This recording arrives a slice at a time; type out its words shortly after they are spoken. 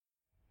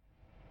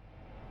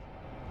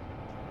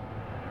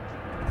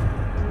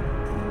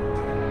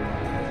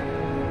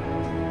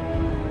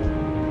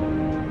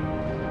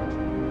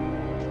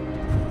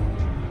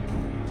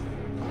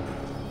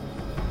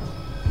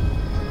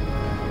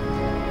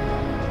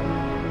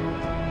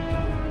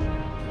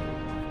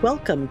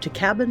Welcome to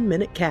Cabin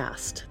Minute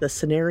Cast. The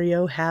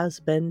scenario has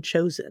been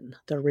chosen.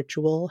 The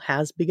ritual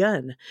has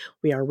begun.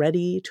 We are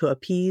ready to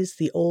appease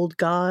the old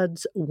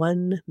gods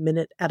 1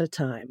 minute at a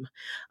time.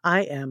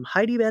 I am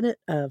Heidi Bennett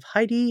of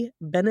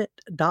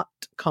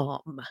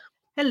HeidiBennett.com.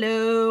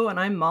 Hello, and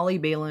I'm Molly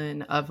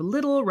Balin of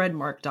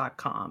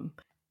LittleRedmark.com.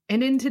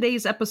 And in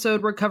today's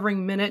episode, we're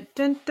covering minute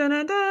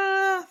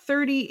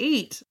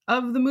 38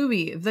 of the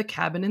movie The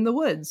Cabin in the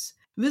Woods.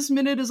 This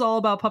minute is all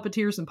about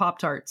puppeteers and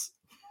Pop-Tarts.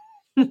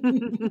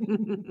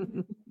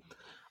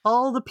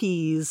 All the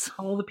peas.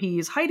 All the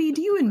peas. Heidi,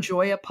 do you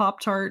enjoy a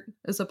Pop-Tart?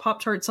 Is a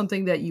Pop-Tart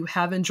something that you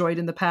have enjoyed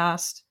in the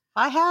past?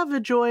 I have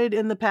enjoyed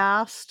in the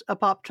past a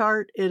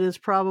Pop-Tart. It has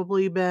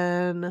probably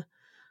been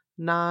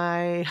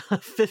nigh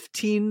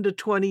 15 to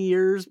 20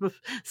 years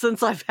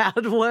since I've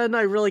had one.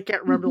 I really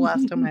can't remember the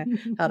last time I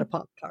had a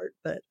Pop-Tart,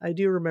 but I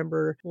do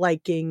remember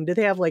liking,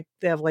 they have like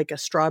a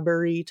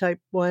strawberry type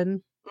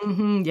one?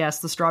 Mm-hmm. Yes,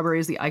 the strawberry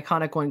is the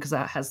iconic one because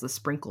that has the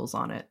sprinkles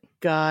on it.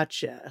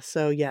 Gotcha.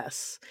 So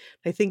yes,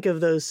 I think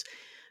of those,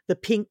 the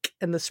pink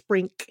and the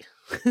sprink,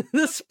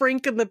 the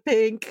sprink and the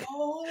pink.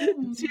 Oh,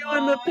 two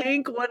in the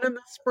pink, one in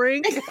the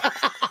sprink.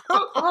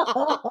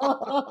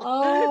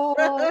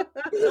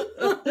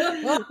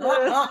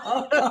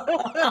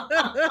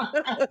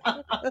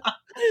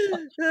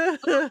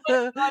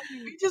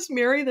 Did we just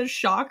marry the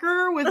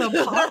shocker with a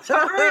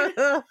Pop-Tart?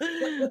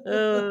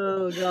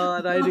 Oh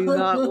God, I do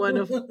not want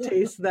to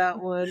taste that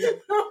one.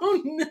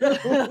 Oh no.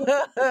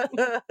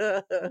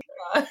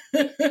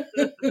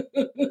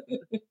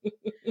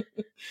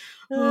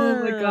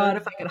 Oh my God,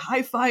 if I could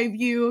high five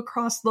you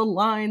across the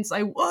lines,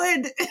 I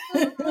would.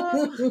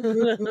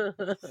 Oh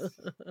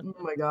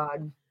my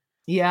God.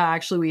 Yeah,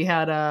 actually we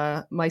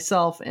had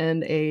myself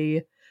and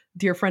a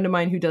dear friend of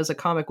mine who does a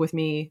comic with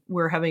me.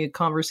 We're having a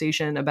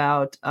conversation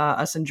about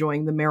us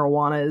enjoying the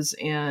marijuanas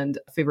and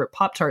favorite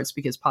Pop-Tarts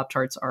because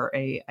Pop-Tarts are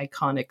a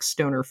iconic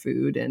stoner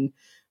food and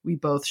we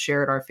both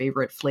shared our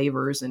favorite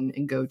flavors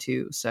and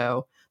go-to.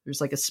 So there's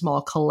like a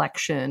small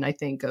collection, I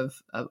think,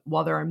 of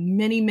while there are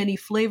many, many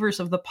flavors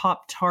of the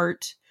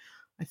Pop-Tart,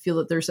 I feel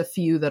that there's a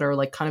few that are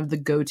like kind of the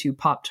go-to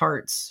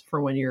Pop-Tarts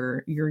for when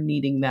you're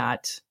needing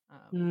that.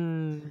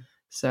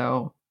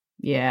 So,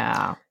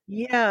 yeah.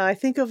 Yeah, I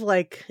think of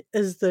like,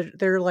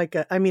 there like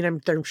a, I mean,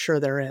 I'm sure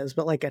there is,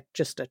 but like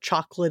just a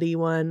chocolatey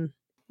one.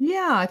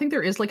 Yeah, I think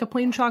there is like a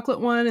plain chocolate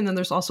one. And then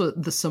there's also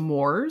the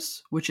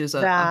s'mores, which is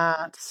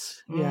yeah.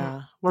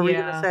 What were you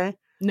going to say?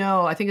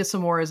 No, I think a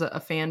s'more is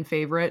a fan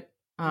favorite.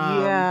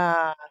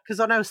 Yeah, because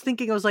when I was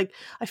thinking, I was like,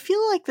 I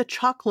feel like the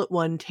chocolate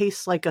one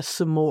tastes like a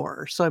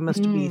s'more, so I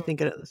must be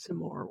thinking of the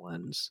s'more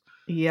ones.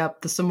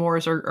 Yep, the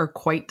s'mores are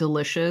quite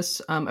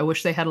delicious. I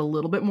wish they had a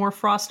little bit more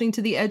frosting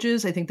to the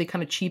edges. I think they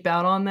kind of cheap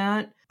out on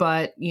that,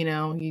 but you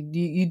know,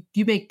 you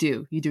make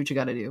do. You do what you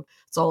got to do.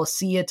 It's all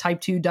ASEA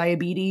type 2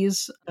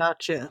 diabetes.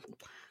 Gotcha.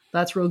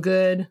 That's real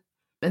good.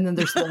 And then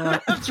there's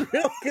the that's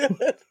real good.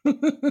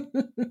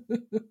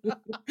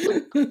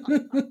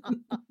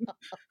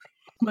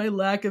 My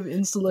lack of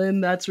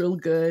insulin, that's real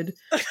good.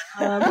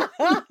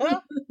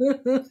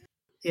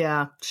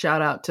 Yeah,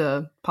 shout out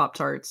to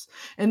Pop-Tarts.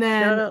 And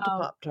then shout out to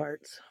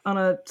Pop-Tarts. On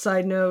a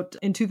side note,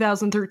 in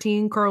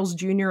 2013, Carl's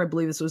Jr., I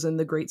believe this was in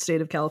the great state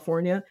of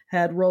California,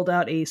 had rolled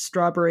out a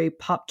strawberry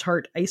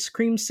Pop-Tart ice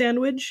cream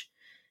sandwich.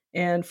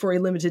 And for a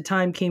limited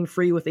time came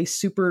free with a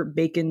super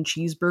bacon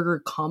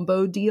cheeseburger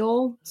combo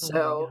deal.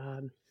 So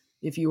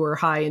if you were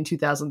high in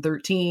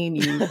 2013,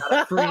 you got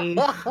a free.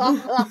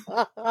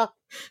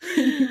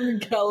 You were in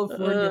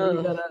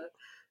California, you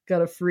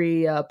got a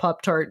free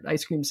Pop-Tart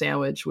ice cream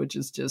sandwich, which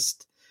is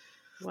just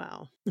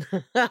wow.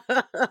 But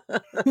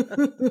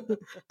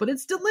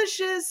it's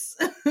delicious.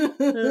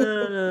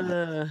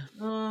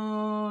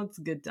 Oh, it's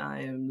good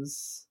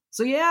times.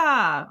 So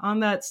yeah,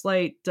 on that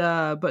slight,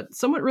 but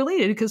somewhat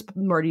related, because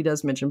Marty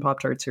does mention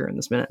Pop-Tarts here in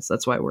this minute. So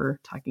that's why we're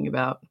talking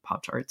about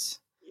Pop-Tarts.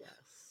 Yes.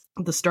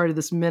 At the start of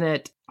this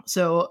minute.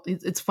 So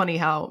it's funny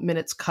how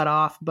minutes cut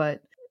off,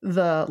 but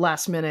the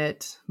last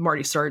minute,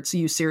 Marty starts,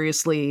 you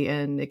seriously,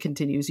 and it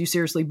continues, you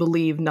seriously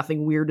believe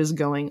nothing weird is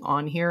going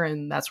on here.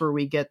 And that's where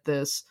we get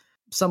this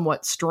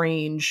somewhat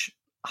strange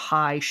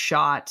high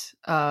shot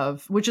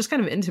of, which is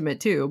kind of intimate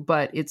too,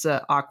 but it's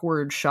an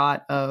awkward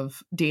shot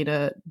of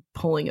Dana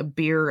pulling a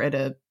beer at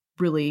a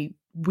really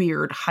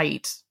weird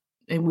height.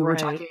 And we were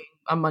talking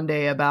on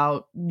Monday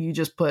about you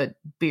just put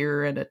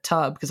beer in a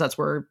tub because that's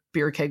where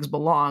beer kegs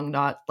belong,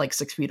 not like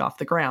 6 feet off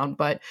the ground,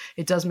 but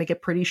it does make a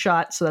pretty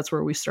shot. So that's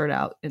where we start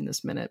out in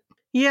this minute.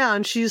 Yeah.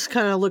 And she's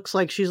kind of looks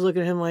like she's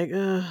looking at him like,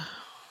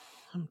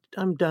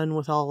 I'm done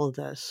with all of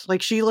this.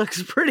 Like she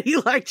looks pretty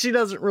like she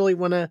doesn't really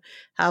want to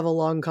have a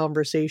long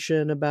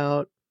conversation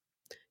about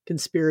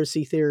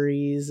conspiracy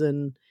theories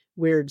and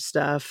weird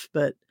stuff.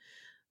 But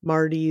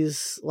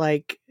Marty's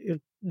like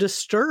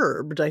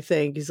disturbed, I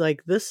think. He's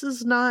like, this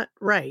is not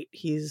right.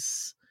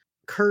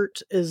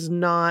 Kurt is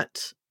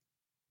not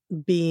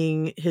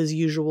being his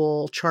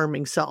usual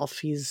charming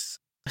self.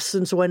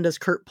 Since when does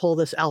Kurt pull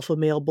this alpha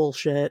male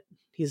bullshit?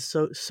 He's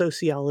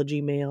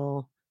sociology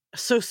male.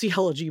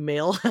 Sociology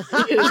male.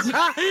 He is.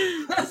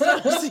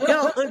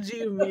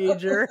 Sociology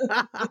major.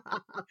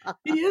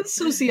 He is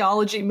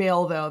sociology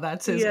male, though.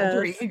 That's his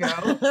alter Yes. ego.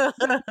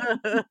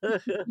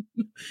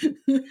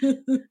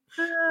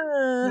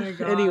 My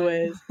God.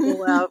 Anyways,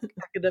 full out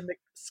academic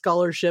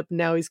scholarship.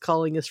 Now he's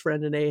calling his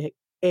friend an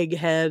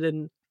egghead,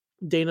 and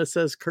Dana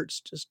says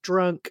Kurt's just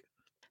drunk.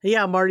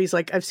 Yeah, Marty's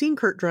like, I've seen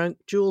Kurt drunk,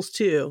 Jules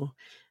too.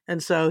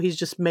 And so he's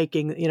just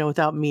making,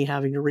 without me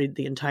having to read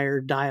the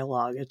entire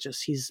dialogue, it's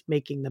just he's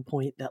making the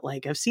point that,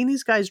 like, I've seen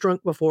these guys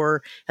drunk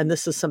before, and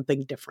this is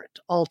something different,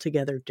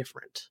 altogether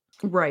different.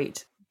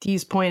 Right.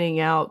 He's pointing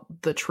out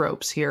the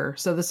tropes here.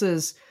 So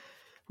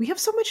we have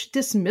so much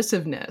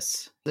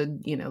dismissiveness.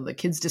 The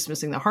kids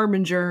dismissing the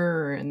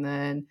Harbinger, and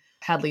then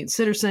Hadley and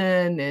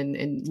Sitterson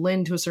and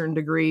Lynn to a certain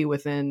degree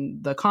within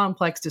the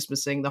complex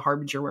dismissing the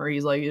Harbinger, where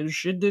he's like,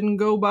 shit didn't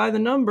go by the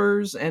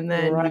numbers. And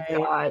then you've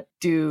got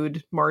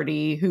dude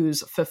Marty,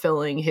 who's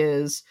fulfilling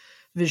his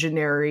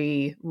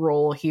visionary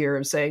role here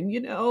of saying,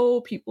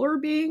 people are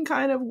being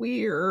kind of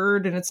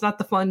weird, and it's not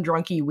the fun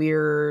drunky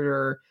weird,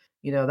 or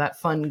that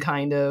fun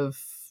kind of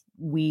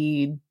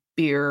weed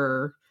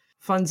beer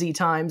funsy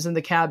times in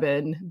the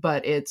cabin,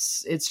 but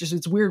it's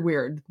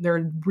weird.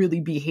 They're really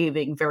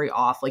behaving very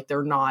off, like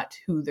they're not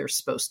who they're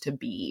supposed to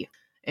be.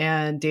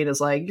 And Dana's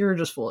like, you're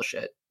just full of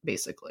shit,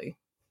 basically.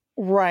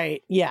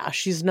 Right. Yeah,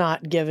 she's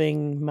not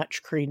giving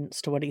much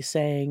credence to what he's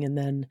saying, and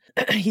then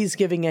he's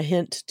giving a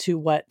hint to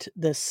what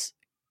this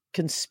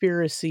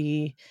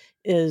conspiracy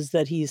is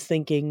that he's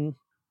thinking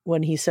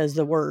when he says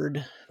the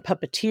word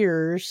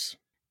puppeteers.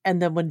 And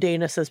then when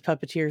Dana says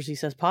puppeteers, he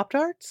says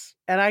Pop-Tarts.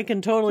 And I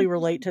can totally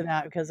relate to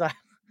that, because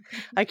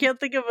I can't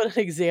think of an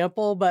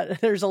example,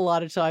 but there's a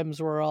lot of times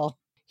where I'll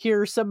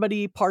hear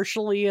somebody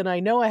partially, and I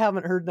know I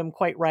haven't heard them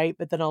quite right,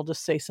 but then I'll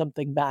just say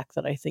something back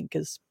that I think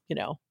is,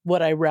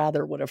 what I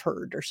rather would have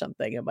heard or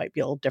something. It might be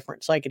a little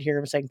different. So I could hear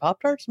him saying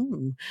Pop-Tarts.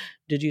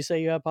 Did you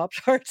say you have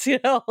Pop-Tarts?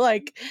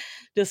 Like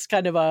just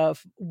kind of a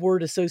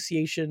word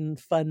association,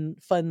 fun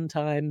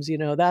times,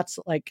 that's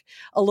like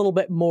a little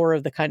bit more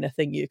of the kind of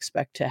thing you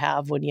expect to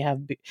have when you have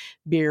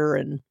beer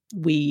and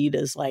weed,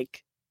 is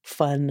like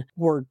fun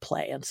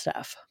wordplay and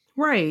stuff.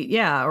 Right,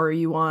 yeah, or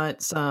you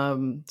want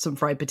some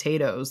fried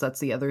potatoes. That's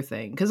the other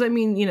thing. Because, the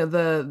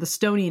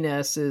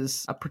stoniness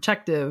is a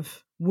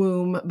protective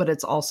womb, but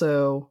it's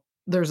also,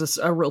 there's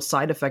a real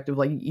side effect of,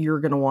 like, you're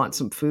going to want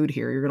some food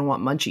here. You're going to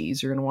want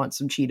munchies. You're going to want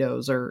some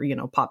Cheetos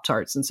or,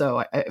 Pop-Tarts. And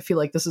so I feel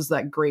like this is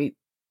that great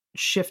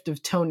shift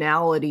of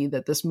tonality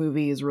that this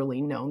movie is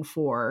really known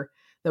for,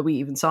 that we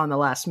even saw in the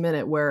last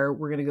minute, where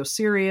we're going to go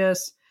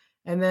serious.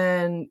 And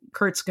then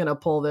Kurt's going to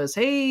pull this,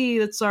 hey,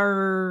 it's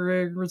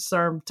our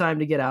time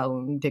to get out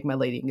and take my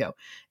lady and go.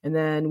 And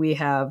then we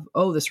have,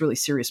 this really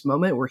serious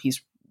moment where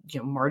he's,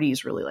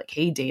 Marty's really like,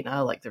 hey,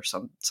 Dana, like there's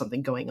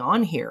something going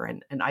on here.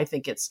 And I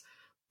think it's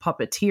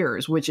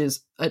puppeteers, which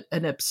is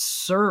an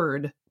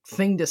absurd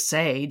thing to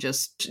say.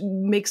 Just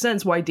makes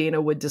sense why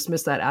Dana would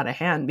dismiss that out of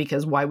hand,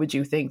 because why would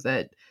you think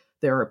that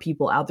there are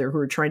people out there who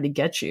are trying to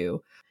get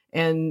you?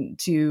 And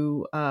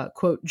to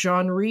quote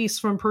John Reese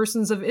from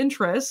Persons of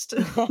Interest,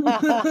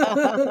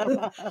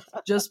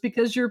 just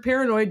because you're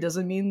paranoid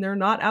doesn't mean they're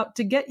not out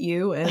to get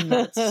you. And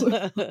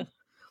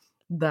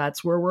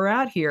that's where we're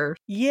at here.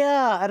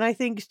 Yeah. And I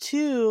think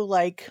too,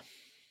 like,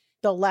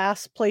 the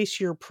last place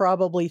you're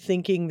probably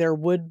thinking there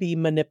would be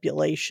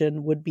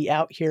manipulation would be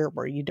out here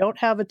where you don't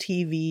have a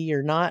TV,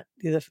 you're not,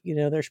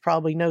 there's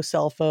probably no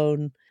cell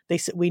phone.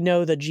 We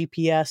know the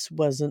GPS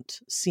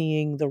wasn't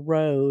seeing the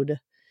road.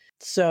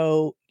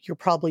 So you're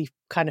probably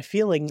kind of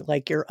feeling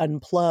like you're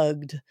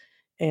unplugged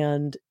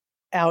and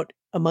out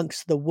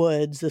amongst the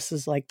woods. This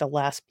is like the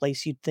last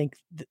place you'd think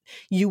that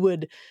you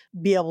would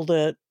be able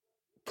to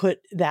put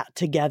that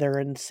together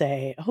and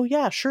say, oh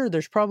yeah, sure,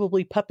 there's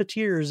probably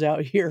puppeteers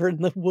out here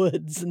in the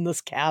woods in this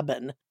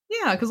cabin.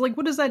 Yeah, because like,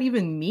 what does that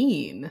even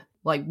mean?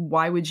 Like,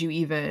 why would you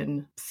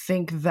even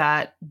think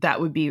that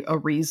that would be a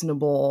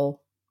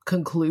reasonable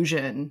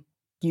conclusion?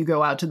 You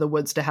go out to the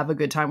woods to have a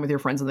good time with your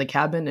friends in the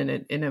cabin,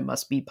 and it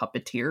must be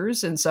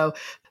puppeteers. And so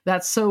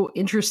that's so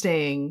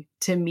interesting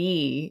to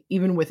me,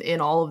 even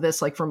within all of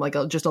this, like from like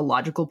just a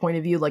logical point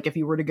of view. Like if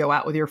you were to go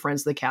out with your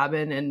friends to the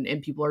cabin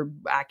and people are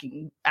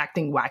acting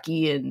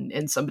wacky,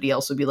 and somebody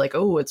else would be like,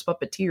 oh, it's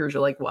puppeteers.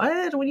 You're like,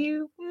 what? What are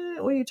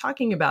you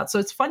talking about? So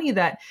it's funny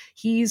that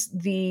he's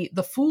the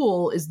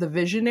fool is the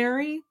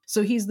visionary.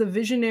 So he's the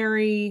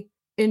visionary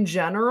in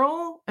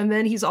general, and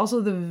then he's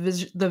also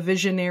the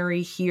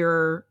visionary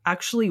here,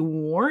 actually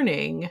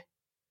warning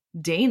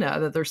Dana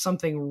that there's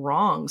something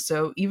wrong.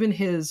 So even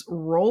his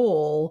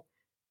role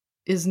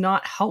is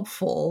not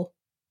helpful.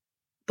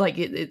 Like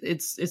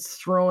it's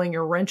throwing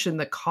a wrench in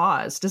the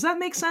cause. Does that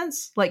make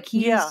sense? Like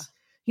he's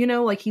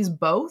like he's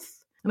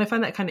both, and I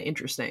find that kind of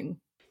interesting.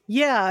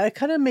 Yeah, it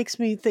kind of makes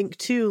me think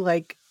too,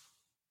 like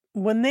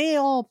when they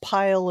all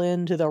pile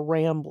into the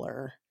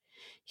Rambler,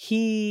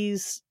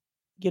 he's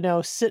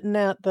sitting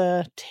at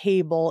the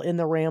table in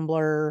the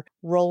Rambler,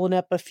 rolling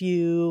up a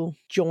few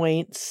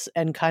joints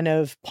and kind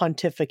of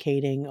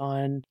pontificating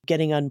on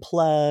getting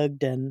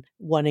unplugged and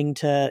wanting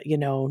to,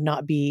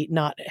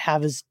 not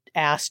have his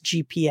ass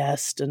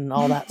GPS'd and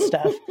all that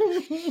stuff.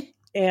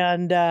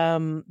 And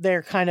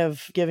they're kind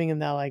of giving him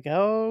that like,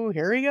 oh,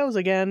 here he goes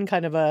again,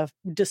 kind of a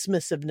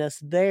dismissiveness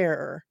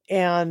there.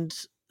 And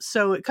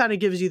so it kind of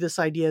gives you this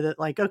idea that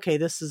like, okay,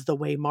 this is the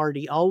way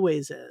Marty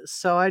always is.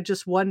 So I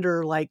just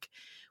wonder, like,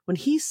 when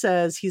he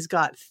says he's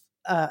got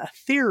a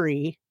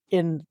theory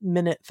in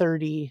minute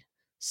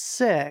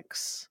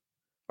 36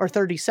 or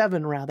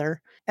 37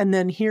 rather, and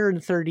then here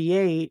in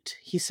 38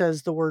 he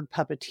says the word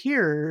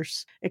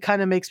puppeteers, it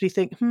kind of makes me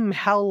think,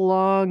 how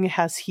long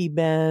has he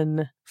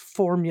been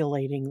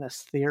formulating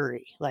this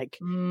theory? Like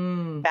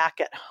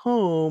back at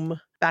home,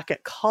 back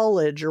at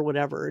college or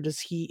whatever,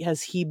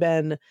 has he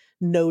been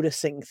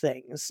noticing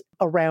things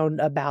around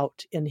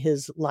about in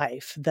his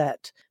life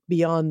that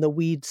beyond the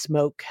weed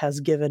smoke has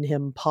given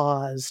him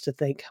pause to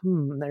think,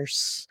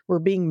 we're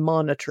being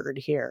monitored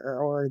here,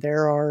 or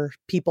there are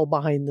people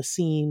behind the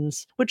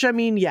scenes, which I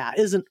mean, yeah,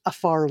 isn't a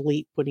far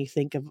leap when you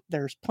think of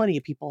there's plenty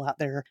of people out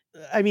there.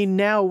 I mean,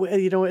 now,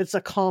 it's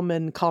a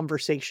common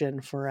conversation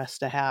for us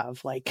to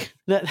have, like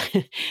that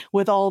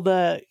with all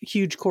the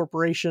huge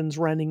corporations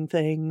running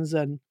things.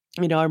 And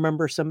I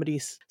remember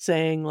somebody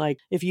saying, like,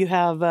 if you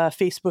have a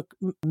Facebook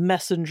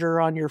Messenger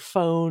on your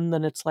phone,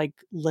 then it's like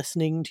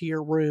listening to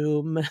your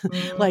room,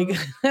 like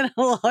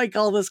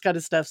all this kind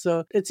of stuff.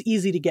 So it's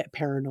easy to get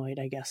paranoid,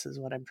 I guess, is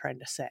what I'm trying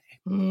to say.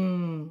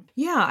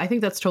 Yeah, I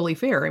think that's totally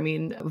fair. I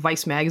mean,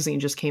 Vice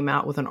Magazine just came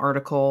out with an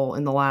article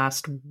in the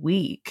last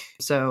week.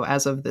 So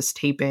as of this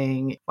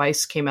taping,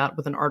 Vice came out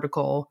with an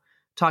article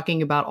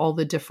talking about all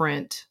the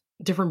different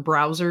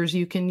browsers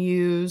you can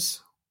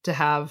use to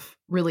have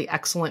really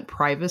excellent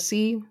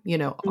privacy,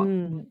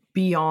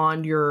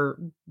 beyond your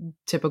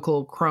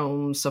typical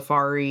Chrome,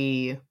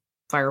 Safari,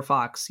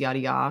 Firefox, yada,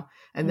 yada.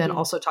 And then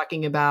also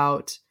talking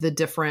about the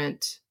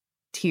different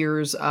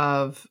tiers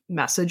of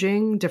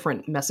messaging,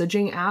 different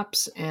messaging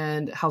apps,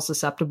 and how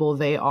susceptible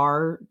they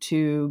are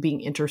to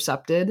being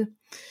intercepted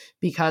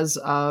because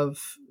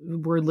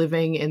we're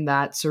living in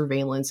that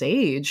surveillance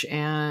age.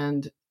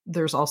 And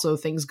there's also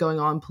things going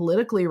on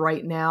politically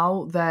right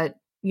now that,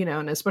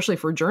 and especially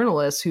for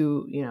journalists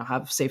who,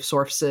 have safe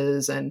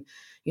sources and,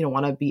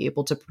 want to be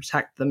able to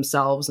protect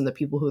themselves and the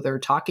people who they're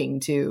talking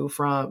to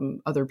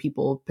from other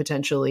people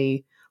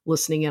potentially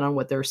listening in on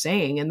what they're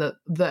saying. And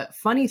the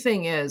funny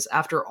thing is,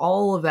 after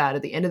all of that,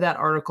 at the end of that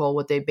article,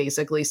 what they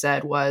basically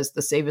said was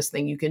the safest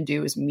thing you can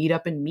do is meet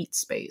up in meet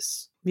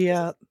space.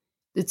 Yeah.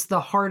 It's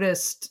the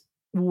hardest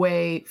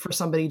way for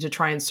somebody to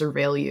try and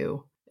surveil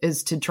you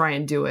is to try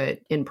and do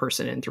it in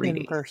person in 3D.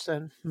 In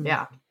person.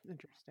 Yeah.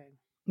 Interesting.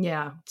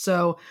 Yeah.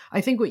 So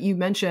I think what you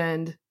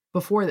mentioned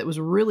before that was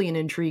really an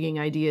intriguing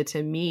idea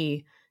to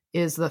me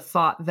is the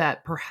thought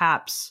that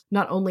perhaps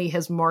not only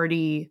has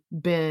Marty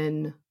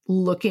been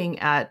looking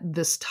at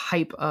this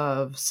type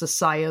of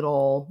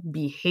societal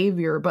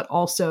behavior, but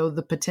also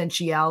the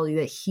potentiality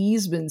that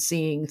he's been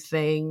seeing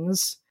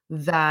things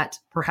that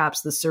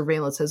perhaps the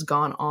surveillance has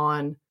gone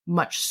on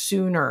much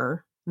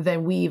sooner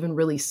than we even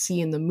really see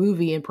in the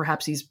movie. And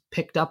perhaps he's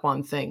picked up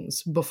on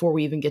things before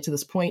we even get to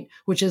this point,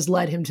 which has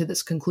led him to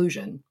this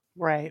conclusion.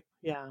 Right.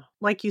 Yeah.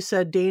 Like you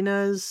said,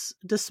 Dana's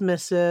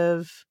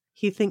dismissive.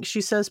 He thinks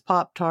she says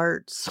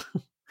Pop-Tarts.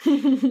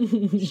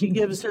 She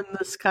gives him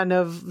this kind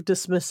of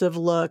dismissive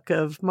look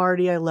of,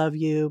 Marty, I love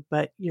you,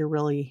 but you're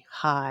really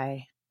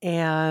high.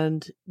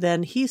 And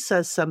then he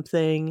says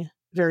something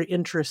very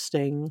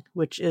interesting,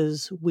 which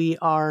is, we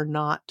are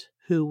not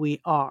who we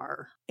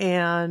are.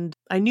 And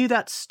I knew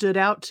that stood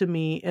out to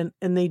me.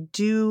 And they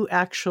do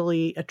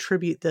actually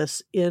attribute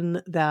this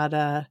in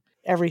that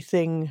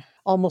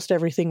almost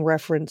everything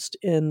referenced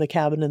in The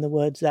Cabin in the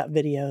Woods, that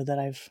video that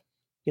I've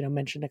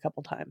mentioned a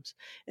couple times,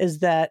 is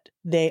that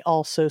they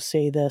also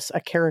say this, a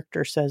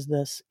character says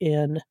this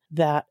in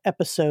that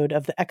episode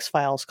of the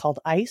X-Files called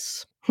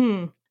Ice.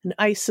 And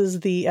Ice is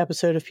the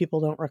episode, if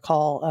people don't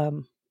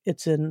recall,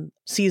 it's in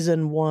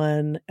season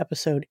 1,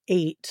 episode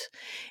 8,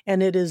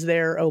 and it is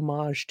their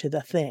homage to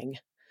The Thing.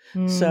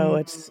 So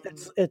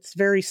it's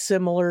very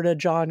similar to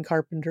John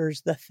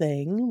Carpenter's The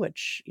Thing,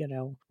 which,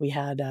 we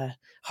had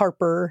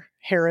Harper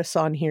Harris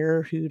on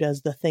here who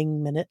does The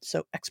Thing Minute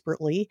so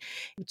expertly.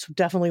 It's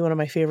definitely one of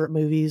my favorite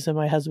movies, and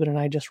my husband and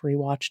I just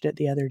rewatched it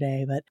the other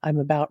day, but I'm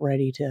about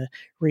ready to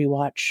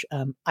rewatch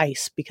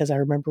Ice because I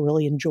remember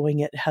really enjoying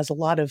it. It has a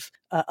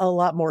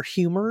lot more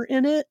humor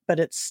in it, but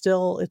it's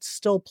still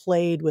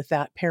played with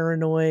that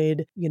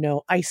paranoid,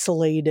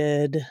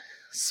 isolated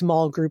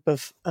small group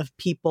of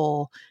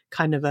people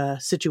kind of a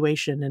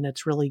situation, and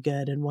it's really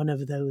good. And one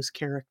of those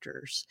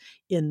characters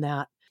in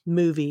that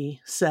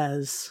movie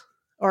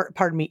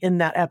in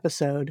that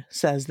episode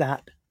says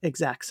that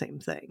exact same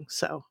thing.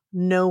 So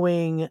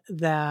knowing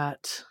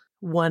that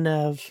one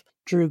of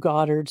Drew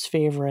Goddard's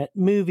favorite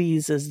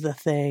movies is The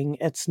Thing,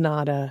 it's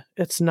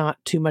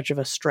not too much of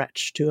a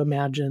stretch to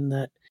imagine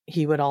that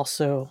he would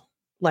also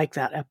like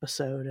that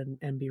episode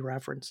and be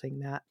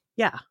referencing that.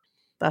 Yeah,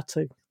 that's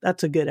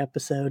a good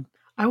episode.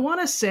 I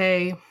want to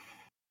say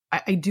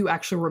I do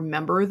actually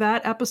remember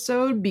that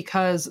episode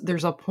because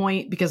there's a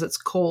point, because it's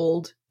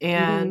cold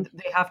and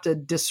they have to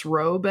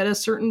disrobe at a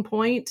certain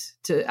point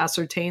to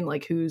ascertain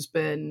like who's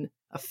been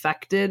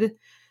affected.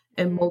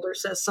 And Mulder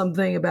says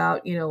something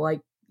about,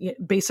 like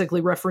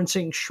basically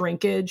referencing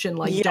shrinkage and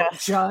like, don't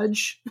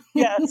judge.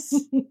 Yes.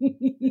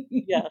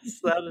 Yes,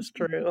 that is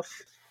true.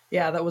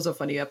 Yeah, that was a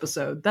funny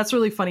episode. That's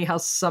really funny how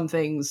some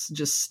things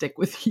just stick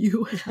with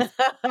you.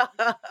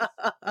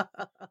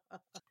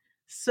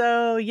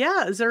 So,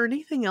 yeah, is there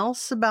anything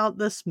else about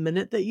this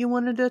minute that you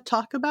wanted to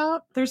talk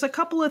about? There's a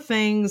couple of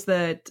things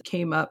that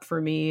came up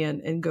for me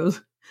and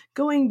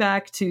going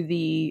back to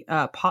the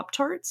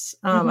Pop-Tarts.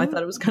 I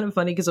thought it was kind of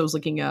funny because I was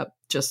looking up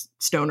just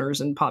stoners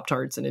and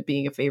Pop-Tarts and it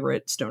being a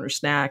favorite stoner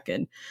snack.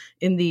 And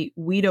in the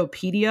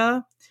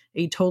Weedopedia,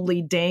 a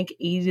totally dank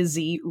A to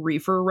Z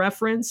reefer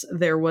reference,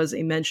 there was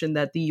a mention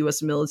that the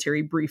U.S.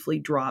 military briefly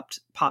dropped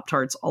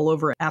Pop-Tarts all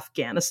over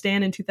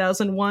Afghanistan in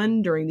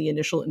 2001 during the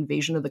initial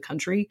invasion of the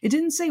country. It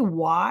didn't say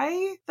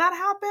why that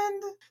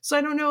happened. So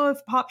I don't know if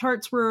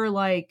Pop-Tarts were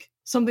like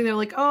something they're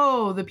like,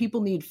 oh, the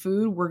people need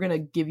food, we're going to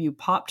give you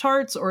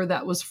Pop-Tarts, or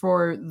that was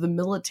for the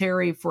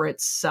military for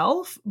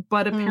itself.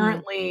 But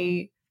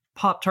apparently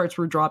Pop-Tarts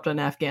were dropped on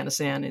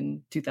Afghanistan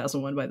in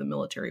 2001 by the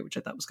military, which I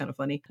thought was kind of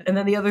funny. And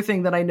then the other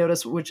thing that I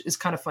noticed, which is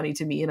kind of funny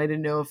to me, and I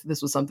didn't know if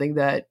this was something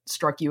that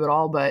struck you at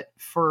all, but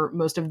for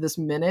most of this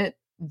minute,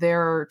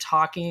 they're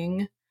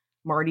talking,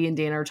 Marty and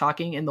Dana are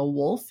talking, and the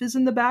wolf is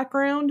in the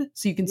background.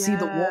 So you can see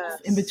the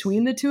wolf in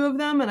between the two of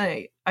them. And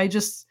I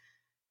just,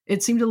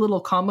 it seemed a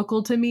little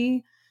comical to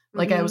me.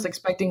 Like I was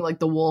expecting like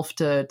the wolf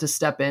to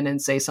step in and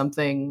say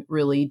something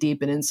really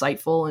deep and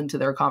insightful into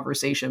their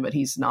conversation, but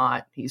he's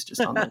not. He's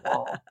just on the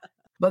wall.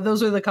 But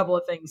those are the couple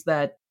of things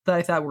that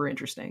I thought were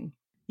interesting.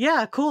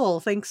 Yeah, cool.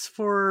 Thanks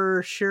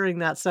for sharing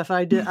that stuff.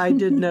 I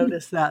did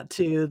notice that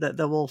too, that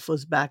the wolf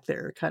was back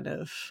there kind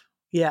of,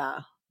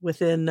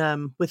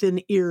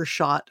 within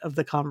earshot of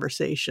the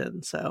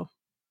conversation. So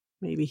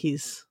maybe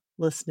he's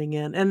listening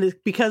in. And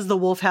because the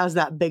wolf has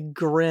that big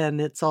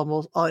grin, it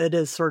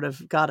is sort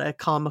of got a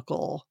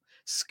comical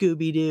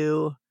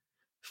Scooby-Doo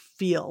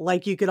feel.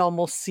 Like you could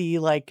almost see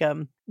like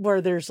where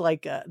there's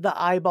like the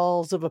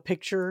eyeballs of a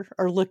picture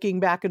are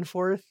looking back and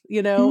forth,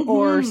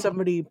 or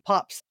somebody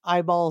pops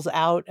eyeballs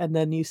out and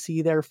then you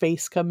see their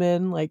face come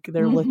in, like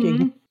they're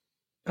looking.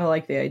 I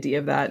like the idea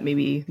of that.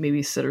 Maybe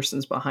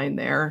Sitterson's behind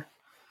there.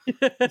 You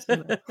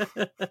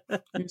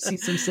see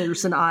some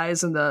Sitterson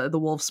eyes in the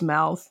wolf's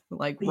mouth,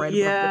 like right above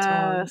the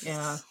tongue.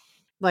 Yeah.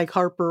 Like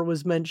Harper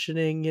was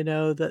mentioning,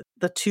 that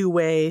the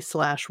 2-way /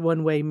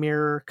 1-way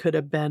mirror could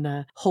have been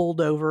a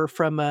holdover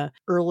from a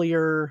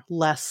earlier,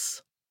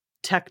 less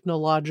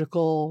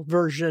technological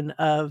version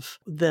of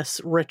this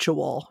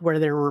ritual where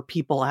there were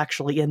people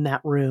actually in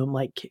that room,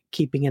 like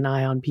keeping an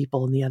eye on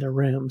people in the other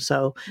room.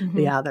 So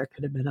there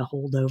could have been a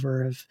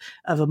holdover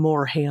of a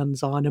more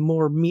hands-on, a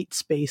more meat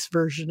space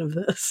version of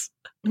this.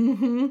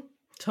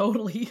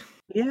 Totally.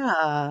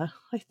 Yeah,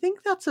 I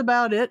think that's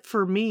about it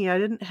for me. I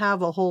didn't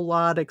have a whole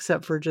lot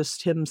except for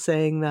just him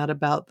saying that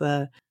about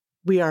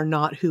we are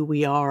not who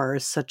we are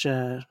is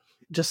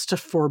just a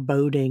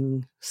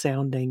foreboding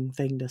sounding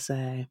thing to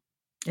say.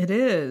 It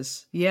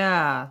is.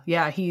 Yeah.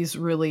 Yeah. He's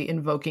really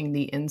invoking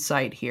the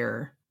insight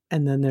here.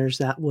 And then there's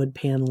that wood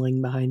paneling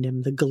behind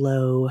him, the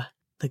glow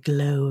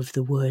of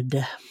the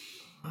wood.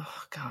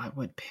 Oh God,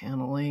 wood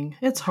paneling.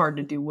 It's hard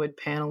to do wood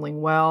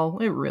paneling well.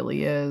 It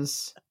really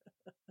is.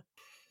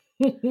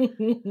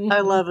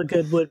 I love a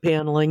good wood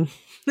paneling.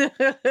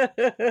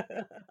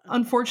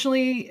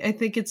 Unfortunately, I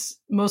think it's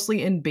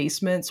mostly in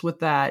basements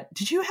with that.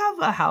 Did you have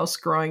a house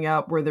growing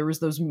up where there was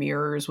those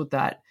mirrors with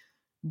that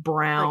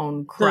brown,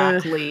 like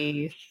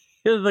crackly?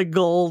 The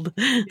gold.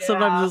 Yeah.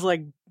 Sometimes it's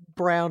like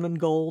brown and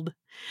gold.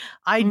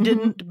 I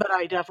didn't, but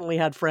I definitely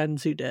had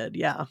friends who did.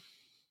 Yeah.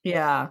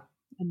 Yeah.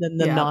 And then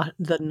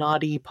the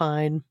naughty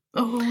pine.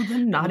 Oh, the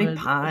naughty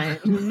pine.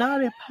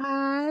 Naughty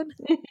pine.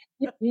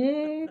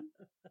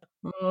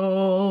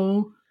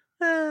 Oh.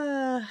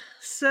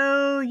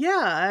 So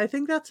yeah, I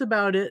think that's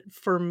about it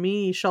for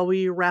me. Shall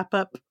we wrap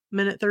up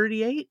minute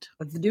 38?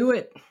 Let's do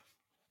it.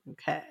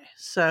 Okay.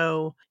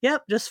 So,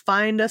 yep, just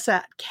find us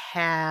at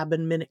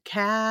Cabin Minute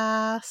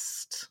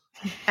Cast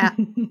at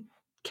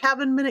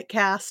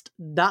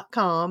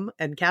cabinminutecast.com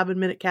and Cabin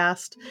Minute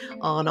Cast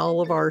on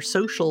all of our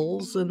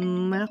socials,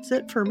 and that's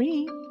it for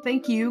me.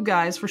 Thank you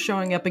guys for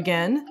showing up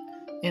again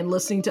and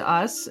listening to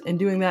us and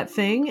doing that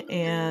thing,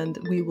 and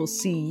we will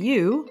see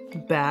you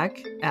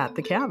back at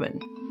the cabin.